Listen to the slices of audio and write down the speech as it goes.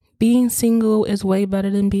being single is way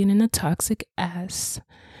better than being in a toxic ass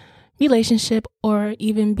relationship or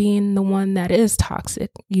even being the one that is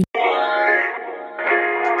toxic. You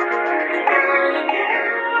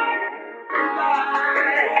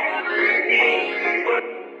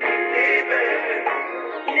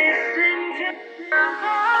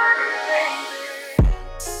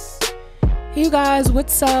guys,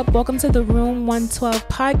 what's up? Welcome to the Room 112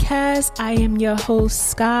 podcast. I am your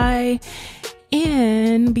host, Sky.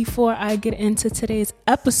 And before I get into today's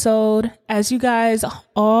episode, as you guys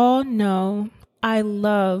all know, I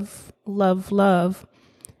love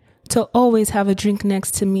to always have a drink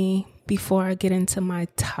next to me before I get into my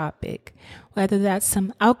topic. Whether that's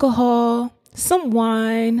some alcohol, some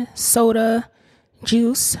wine, soda,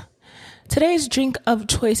 juice. Today's drink of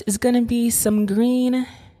choice is going to be some green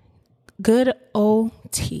good old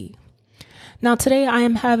tea. Now today I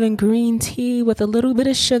am having green tea with a little bit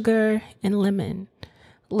of sugar and lemon.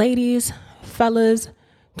 Ladies, fellas,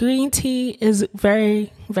 green tea is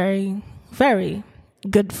very, very, very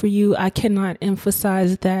good for you. I cannot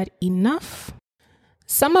emphasize that enough.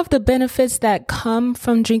 Some of the benefits that come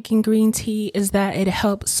from drinking green tea is that it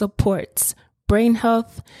helps support brain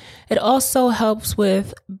health. It also helps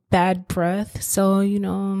with bad breath. So,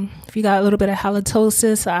 if you got a little bit of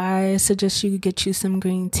halitosis, I suggest you get you some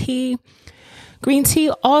green tea. Green tea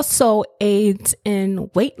also aids in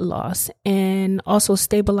weight loss and also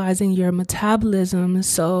stabilizing your metabolism.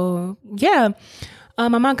 So,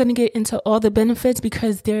 I'm not going to get into all the benefits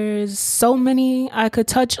because there's so many I could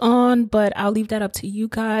touch on, but I'll leave that up to you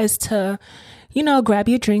guys to grab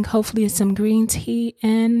your drink. Hopefully it's some green tea,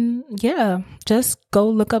 and just go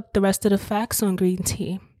look up the rest of the facts on green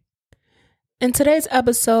tea. In today's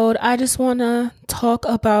episode, I just want to talk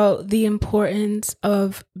about the importance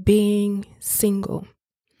of being single.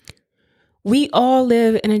 We all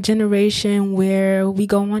live in a generation where we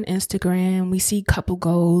go on Instagram, we see couple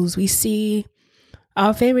goals, we see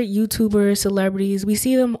our favorite YouTubers, celebrities, we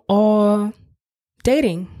see them all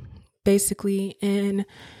dating, basically, and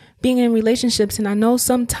being in relationships. And I know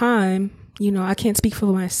sometime, I can't speak for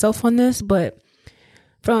myself on this, but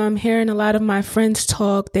from hearing a lot of my friends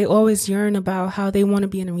talk, they always yearn about how they want to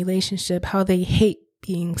be in a relationship, how they hate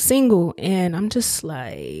being single. And I'm just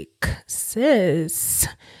like, sis,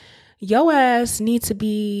 your ass need to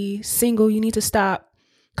be single. You need to stop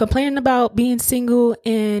complaining about being single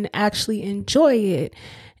and actually enjoy it.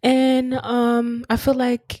 And I feel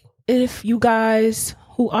like if you guys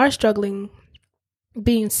who are struggling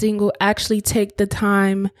being single actually take the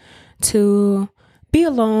time to be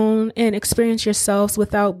alone and experience yourselves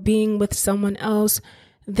without being with someone else,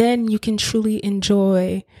 then you can truly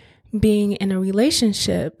enjoy being in a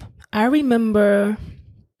relationship. I remember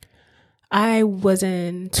I was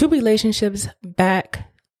in 2 relationships back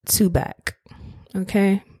to back,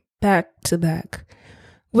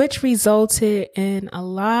 which resulted in a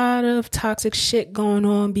lot of toxic shit going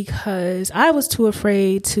on because I was too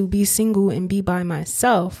afraid to be single and be by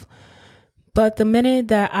myself. But the minute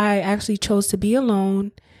that I actually chose to be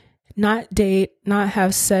alone, not date, not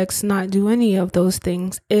have sex, not do any of those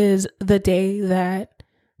things, is the day that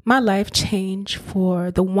my life changed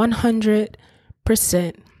for the 100%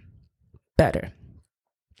 better.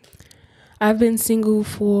 I've been single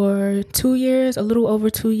for 2 years, a little over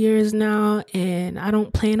 2 years now, and I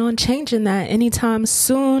don't plan on changing that anytime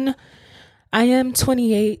soon. I am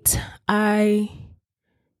 28. I'm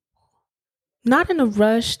not in a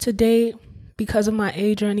rush to date because of my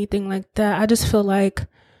age or anything like that. I just feel like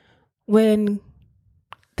when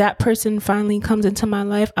that person finally comes into my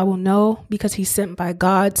life, I will know because he's sent by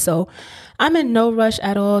God. So I'm in no rush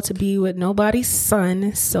at all to be with nobody's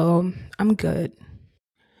son. So I'm good.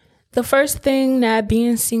 The first thing that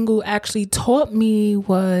being single actually taught me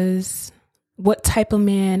was what type of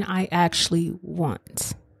man I actually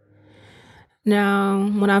want. Now,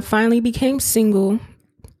 when I finally became single,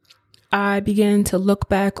 I began to look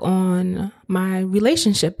back on my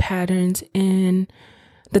relationship patterns and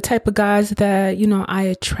the type of guys that, I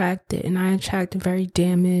attracted. And I attracted very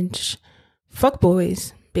damaged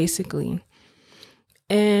fuckboys, basically.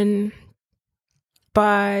 And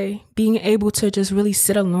by being able to just really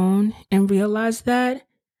sit alone and realize that,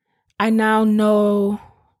 I now know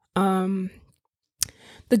the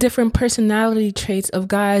different personality traits of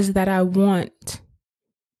guys that I want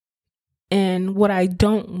and what I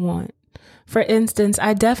don't want. For instance,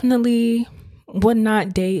 I definitely would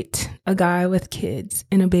not date a guy with kids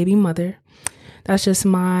and a baby mother. That's just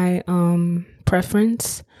my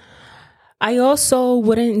preference. I also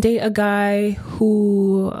wouldn't date a guy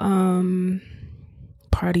who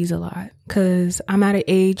parties a lot because I'm at an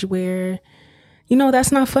age where,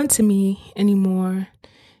 that's not fun to me anymore.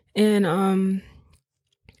 And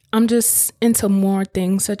I'm just into more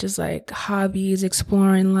things such as like hobbies,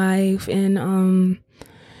 exploring life, and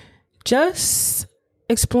just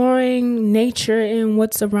exploring nature and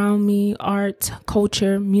what's around me, art,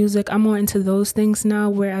 culture, music. I'm more into those things now,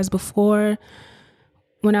 whereas before,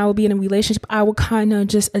 when I would be in a relationship, I would kind of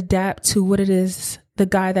just adapt to what it is the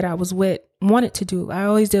guy that I was with wanted to do. I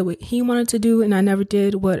always did what he wanted to do, and I never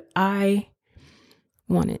did what I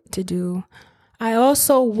wanted to do. I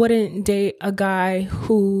also wouldn't date a guy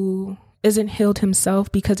who isn't healed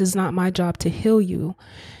himself, because it's not my job to heal you.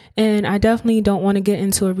 And I definitely don't want to get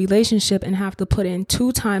into a relationship and have to put in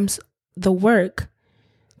 2 times the work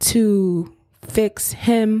to fix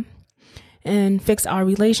him and fix our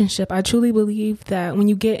relationship. I truly believe that when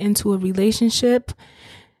you get into a relationship,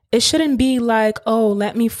 it shouldn't be like, oh,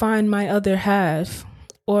 let me find my other half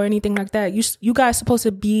or anything like that. You guys supposed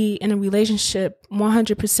to be in a relationship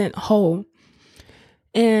 100% whole.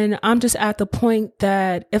 And I'm just at the point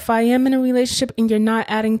that if I am in a relationship and you're not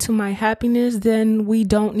adding to my happiness, then we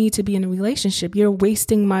don't need to be in a relationship. You're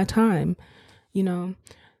wasting my time, you know?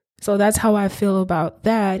 So that's how I feel about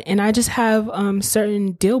that. And I just have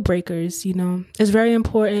certain deal breakers, you know? It's very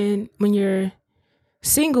important when you're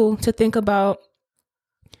single to think about,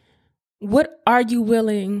 what are you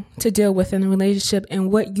willing to deal with in a relationship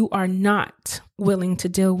and what you are not willing to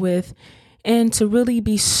deal with, and to really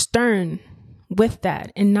be stern with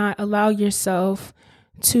that and not allow yourself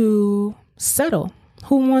to settle.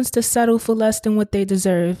 Who wants to settle for less than what they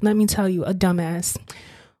deserve? Let me tell you, a dumbass.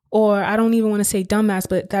 Or I don't even want to say dumbass,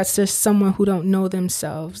 but that's just someone who don't know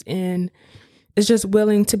themselves and is just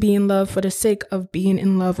willing to be in love for the sake of being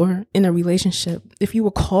in love or in a relationship, if you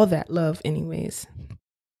would call that love anyways.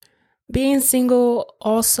 Being single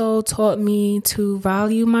also taught me to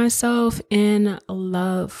value myself and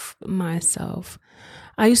love myself.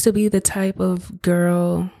 I used to be the type of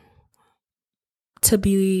girl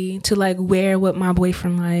to like wear what my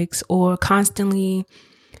boyfriend likes, or constantly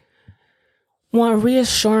want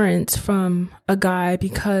reassurance from a guy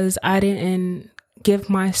because I didn't give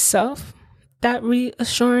myself that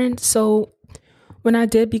reassurance. So when I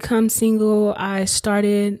did become single, I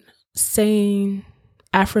started saying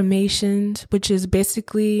affirmations, which is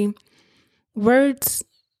basically words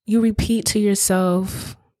you repeat to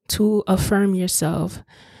yourself to affirm yourself.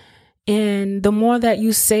 And the more that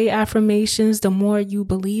you say affirmations, the more you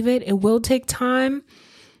believe it. It will take time,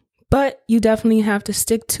 but you definitely have to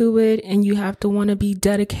stick to it, and you have to want to be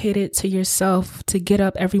dedicated to yourself to get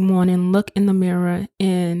up every morning, look in the mirror,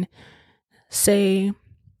 and say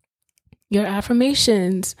your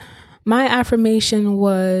affirmations. My affirmation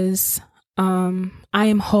was, I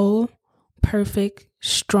am whole, perfect,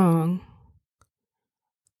 strong,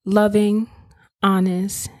 loving,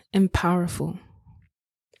 honest, and powerful.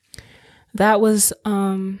 That was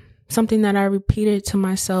something that I repeated to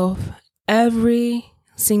myself every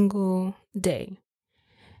single day.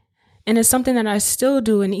 And it's something that I still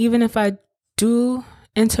do. And even if I do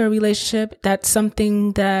enter a relationship, that's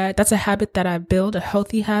a habit that I built, a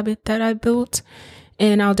healthy habit that I built.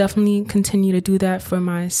 And I'll definitely continue to do that for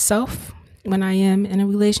myself when I am in a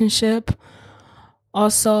relationship.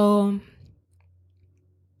 Also,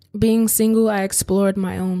 being single, I explored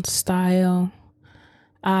my own style.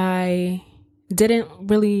 I didn't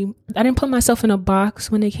put myself in a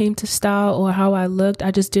box when it came to style or how I looked.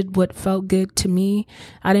 I just did what felt good to me.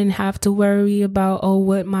 I didn't have to worry about,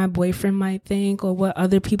 what my boyfriend might think or what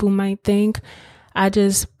other people might think. I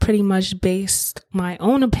just pretty much based my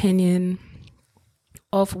own opinion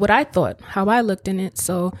off what I thought, how I looked in it.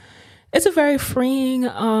 So it's a very freeing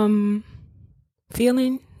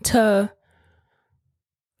feeling to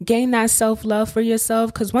gain that self-love for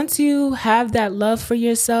yourself, because once you have that love for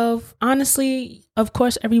yourself, honestly, of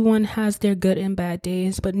course, everyone has their good and bad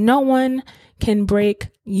days, but no one can break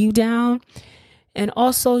you down. And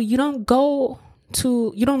also, you don't go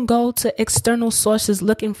to external sources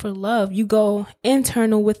looking for love. You go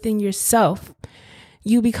internal within yourself.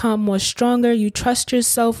 You become more stronger, you trust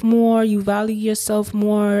yourself more, you value yourself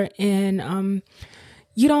more, and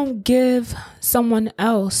you don't give someone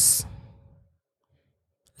else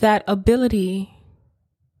that ability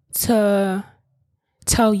to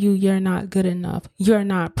tell you you're not good enough, you're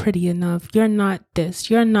not pretty enough, you're not this,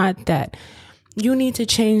 you're not that. You need to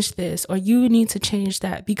change this or you need to change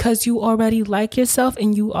that, because you already like yourself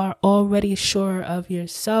and you are already sure of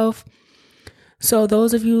yourself. So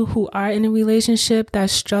those of you who are in a relationship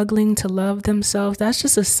that's struggling to love themselves, that's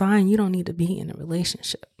just a sign you don't need to be in a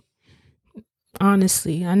relationship.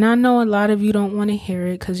 Honestly. And I know a lot of you don't want to hear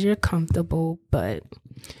it because you're comfortable, but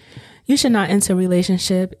you should not enter a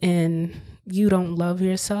relationship and you don't love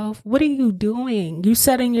yourself, what are you doing? You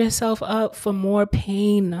setting yourself up for more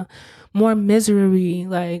pain, more misery.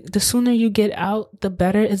 Like, the sooner you get out, the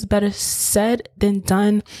better. It's better said than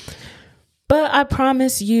done. But I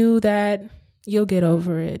promise you that you'll get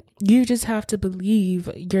over it. You just have to believe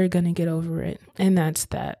you're gonna get over it. And that's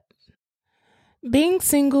that. Being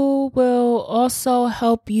single will also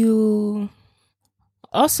help you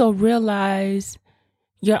also realize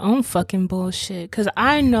your own fucking bullshit. Because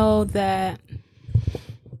I know that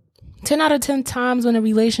 10 out of 10 times when a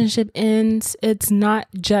relationship ends, it's not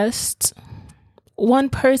just one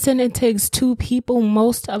person. It takes two people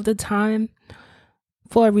most of the time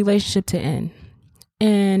for a relationship to end.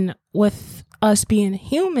 And with us being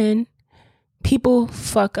human, people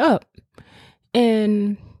fuck up.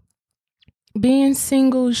 And being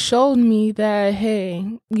single showed me that,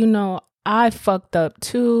 hey, I fucked up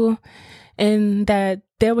too. And that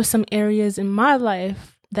there were some areas in my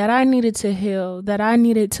life that I needed to heal, that I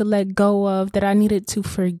needed to let go of, that I needed to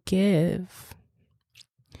forgive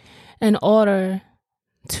in order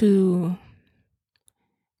to,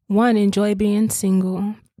 1, enjoy being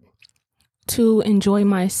single, 2, enjoy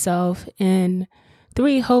myself, and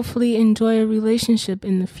 3, hopefully enjoy a relationship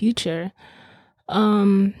in the future.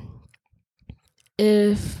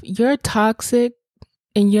 If you're toxic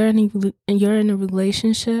and you're in a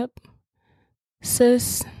relationship,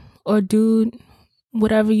 sis or dude,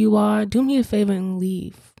 whatever you are, do me a favor and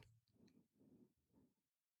leave.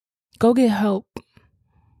 Go get help.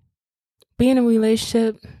 Being in a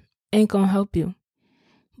relationship ain't gonna help you.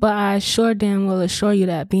 But I sure damn well assure you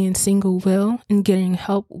that being single will, and getting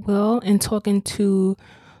help will, and talking to,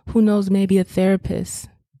 who knows, maybe a therapist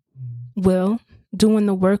will, doing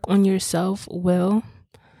the work on yourself will.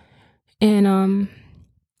 And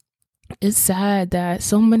it's sad that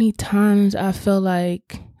so many times I feel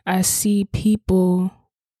like I see people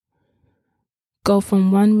go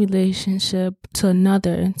from one relationship to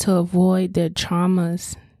another to avoid their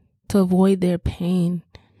traumas, to avoid their pain,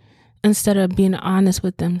 instead of being honest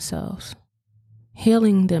with themselves,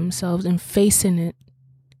 healing themselves and facing it,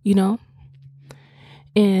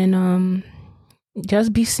 And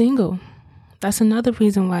just be single. That's another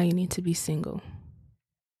reason why you need to be single.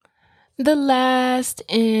 The last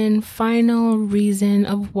and final reason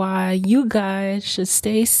of why you guys should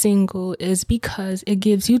stay single is because it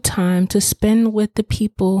gives you time to spend with the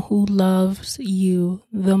people who loves you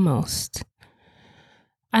the most.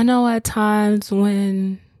 I know at times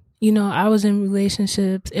when, I was in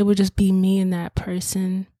relationships, it would just be me and that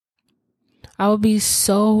person. I would be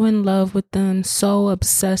so in love with them, so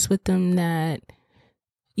obsessed with them that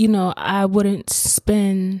I wouldn't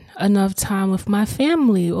spend enough time with my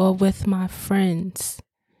family or with my friends.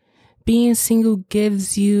 Being single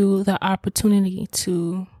gives you the opportunity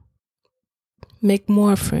to make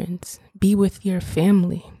more friends, be with your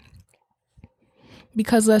family.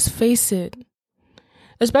 Because let's face it,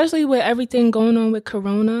 especially with everything going on with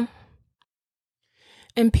Corona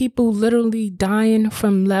and people literally dying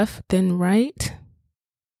from left and right,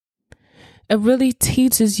 it really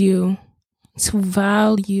teaches you to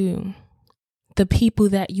value the people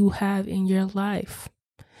that you have in your life.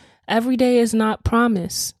 Every day is not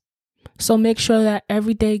promised. So make sure that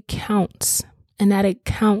every day counts and that it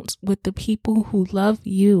counts with the people who love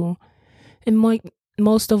you. And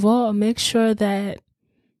most of all, make sure that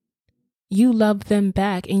you love them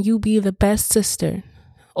back and you be the best sister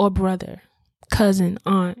or brother, cousin,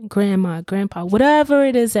 aunt, grandma, grandpa, whatever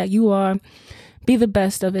it is that you are, be the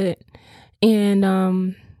best of it.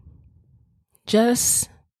 And just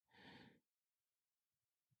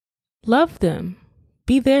love them.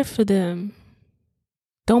 Be there for them.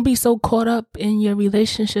 Don't be so caught up in your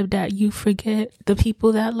relationship that you forget the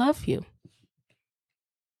people that love you.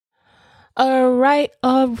 All right.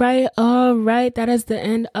 That is the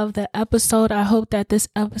end of the episode. I hope that this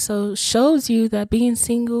episode shows you that being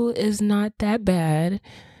single is not that bad.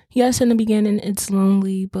 Yes, in the beginning, it's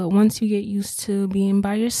lonely, but once you get used to being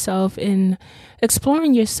by yourself and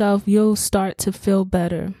exploring yourself, you'll start to feel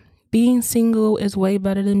better. Being single is way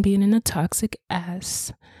better than being in a toxic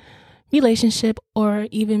ass relationship or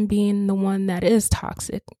even being the one that is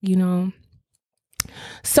toxic,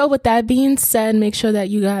 So with that being said, make sure that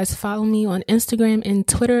you guys follow me on Instagram and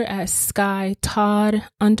Twitter at SkyTodd_.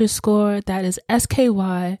 That is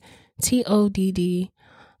SKYTODD_.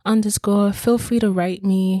 Feel free to write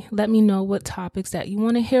me. Let me know what topics that you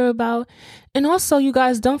want to hear about. And also, you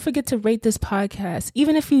guys, don't forget to rate this podcast.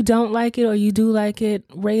 Even if you don't like it or you do like it,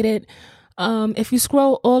 rate it. If you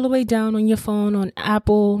scroll all the way down on your phone on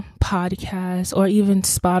Apple Podcasts or even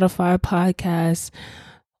Spotify Podcasts,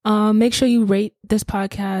 Make sure you rate this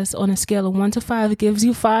podcast on a scale of 1 to 5. It gives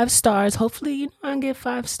you 5 stars. Hopefully, I get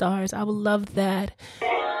 5 stars. I would love that.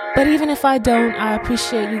 But even if I don't, I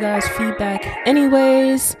appreciate you guys' feedback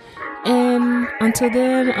anyways. And until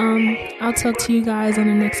then, I'll talk to you guys on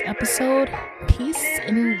the next episode. Peace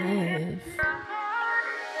and love.